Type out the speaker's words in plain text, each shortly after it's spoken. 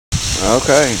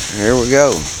Okay, here we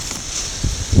go.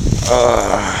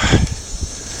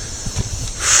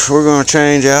 We're going to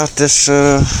change out this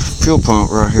fuel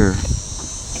pump right here.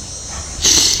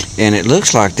 And it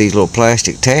looks like these little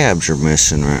plastic tabs are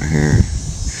missing right here.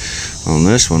 On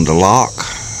this one, the lock.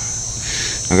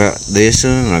 I got this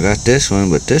one, and I got this one,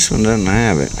 but this one doesn't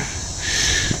have it.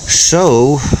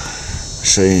 So,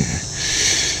 see,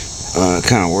 it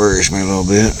kind of worries me a little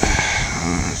bit.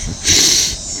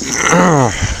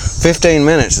 15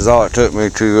 minutes is all it took me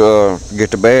to get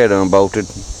the bed unbolted.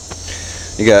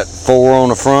 You got 4 on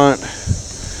the front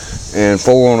and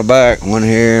 4 on the back. One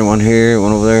here, and one here,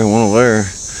 one over there, one over there.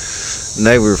 And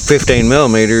they were 15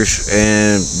 millimeters,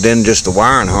 and then just the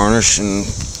wiring harness, and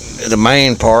the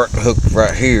main part hooked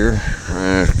right here.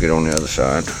 Let's get on the other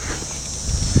side.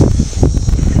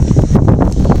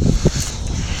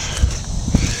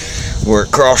 Where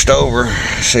it crossed over,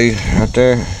 see right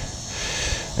there.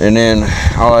 And then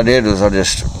all I did was I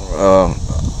just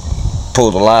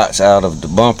pulled the lights out of the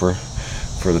bumper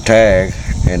for the tag,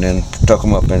 and then tuck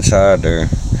them up inside there.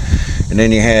 And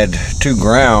then you had 2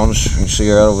 grounds. You see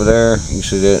right over there. You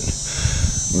see that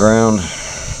ground.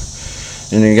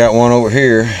 And then you got one over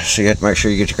here. So you have to make sure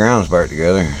you get your grounds back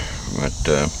together. But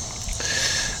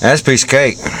that's a piece of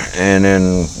cake. And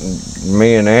then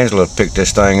me and Angela picked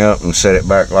this thing up and set it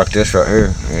back like this right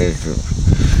here.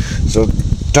 So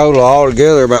total all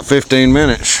together about 15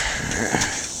 minutes.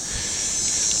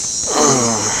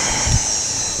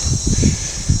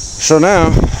 So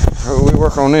now we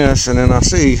work on this, and then I'm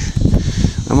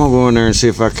gonna go in there and see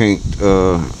if I can't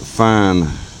find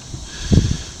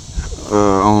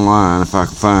online if I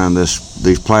can find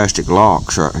these plastic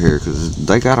locks right here, because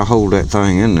they gotta hold that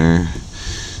thing in there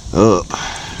up.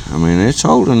 I mean, it's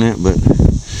holding it, but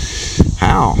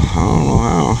how? I don't know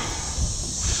how.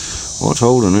 What's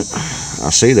holding it? I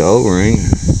see the O-ring.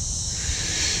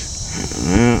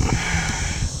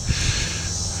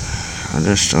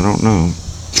 I don't know.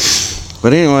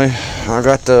 But anyway, I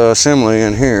got the assembly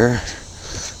in here.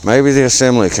 Maybe the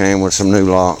assembly came with some new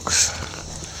locks.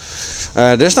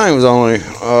 This thing was only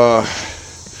 $25,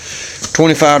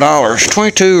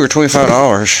 $22 or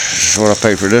 $25 is what I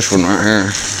paid for this one right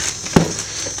here.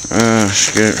 Let's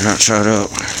get it right side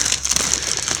up.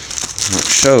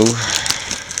 Like so.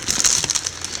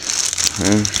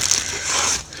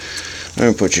 Let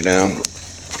me put you down.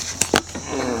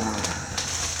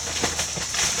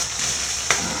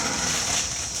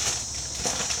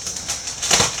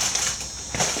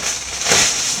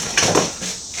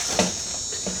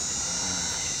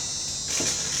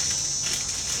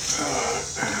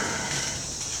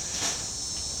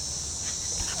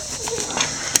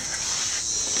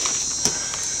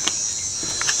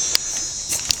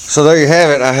 So there you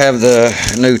have it. I have the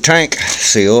new tank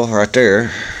seal right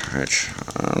there. Which,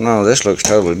 I don't know, this looks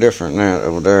totally different now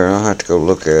over there. I'll have to go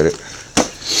look at it.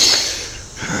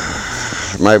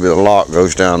 Maybe the lock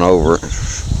goes down over it.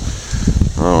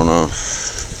 I don't know.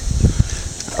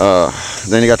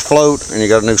 Then you got the float, and you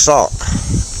got a new sock.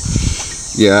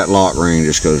 Yeah, that lock ring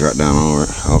just goes right down over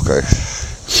it. Okay.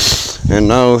 And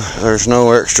no, there's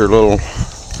no extra little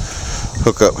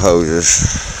hookup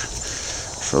hoses.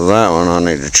 So that one I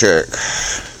need to check.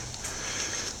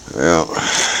 Yeah.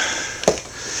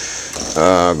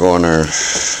 Go in there,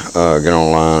 get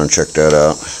online and check that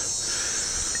out.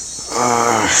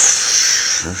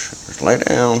 Lay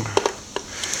down.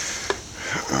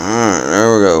 Alright, there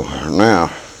we go.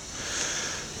 Now,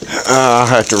 I'll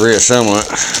have to reassemble it.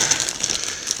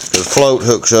 The float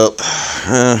hooks up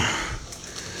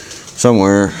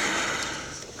somewhere.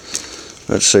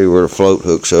 Let's see where the float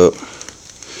hooks up.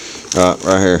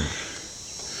 Right here.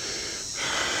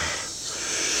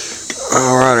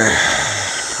 Alrighty.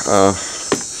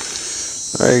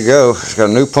 There you go. It's got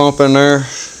a new pump in there.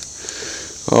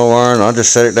 All wired. I'll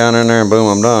just set it down in there and boom,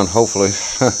 I'm done. Hopefully.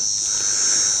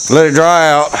 Let it dry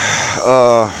out.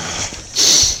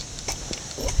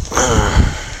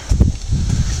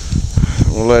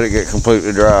 We'll let it get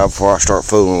completely dry before I start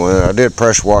fooling with it. I did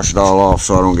pressure wash it all off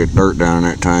so I don't get dirt down in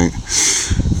that tank.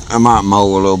 I might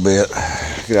mow a little bit.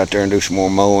 Get out there and do some more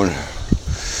mowing.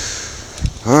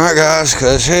 Alright guys,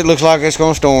 because it looks like it's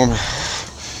going to storm.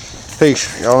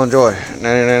 Peace. Y'all enjoy.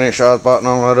 Nanny, shot, button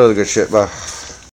on all that other good shit. Bye.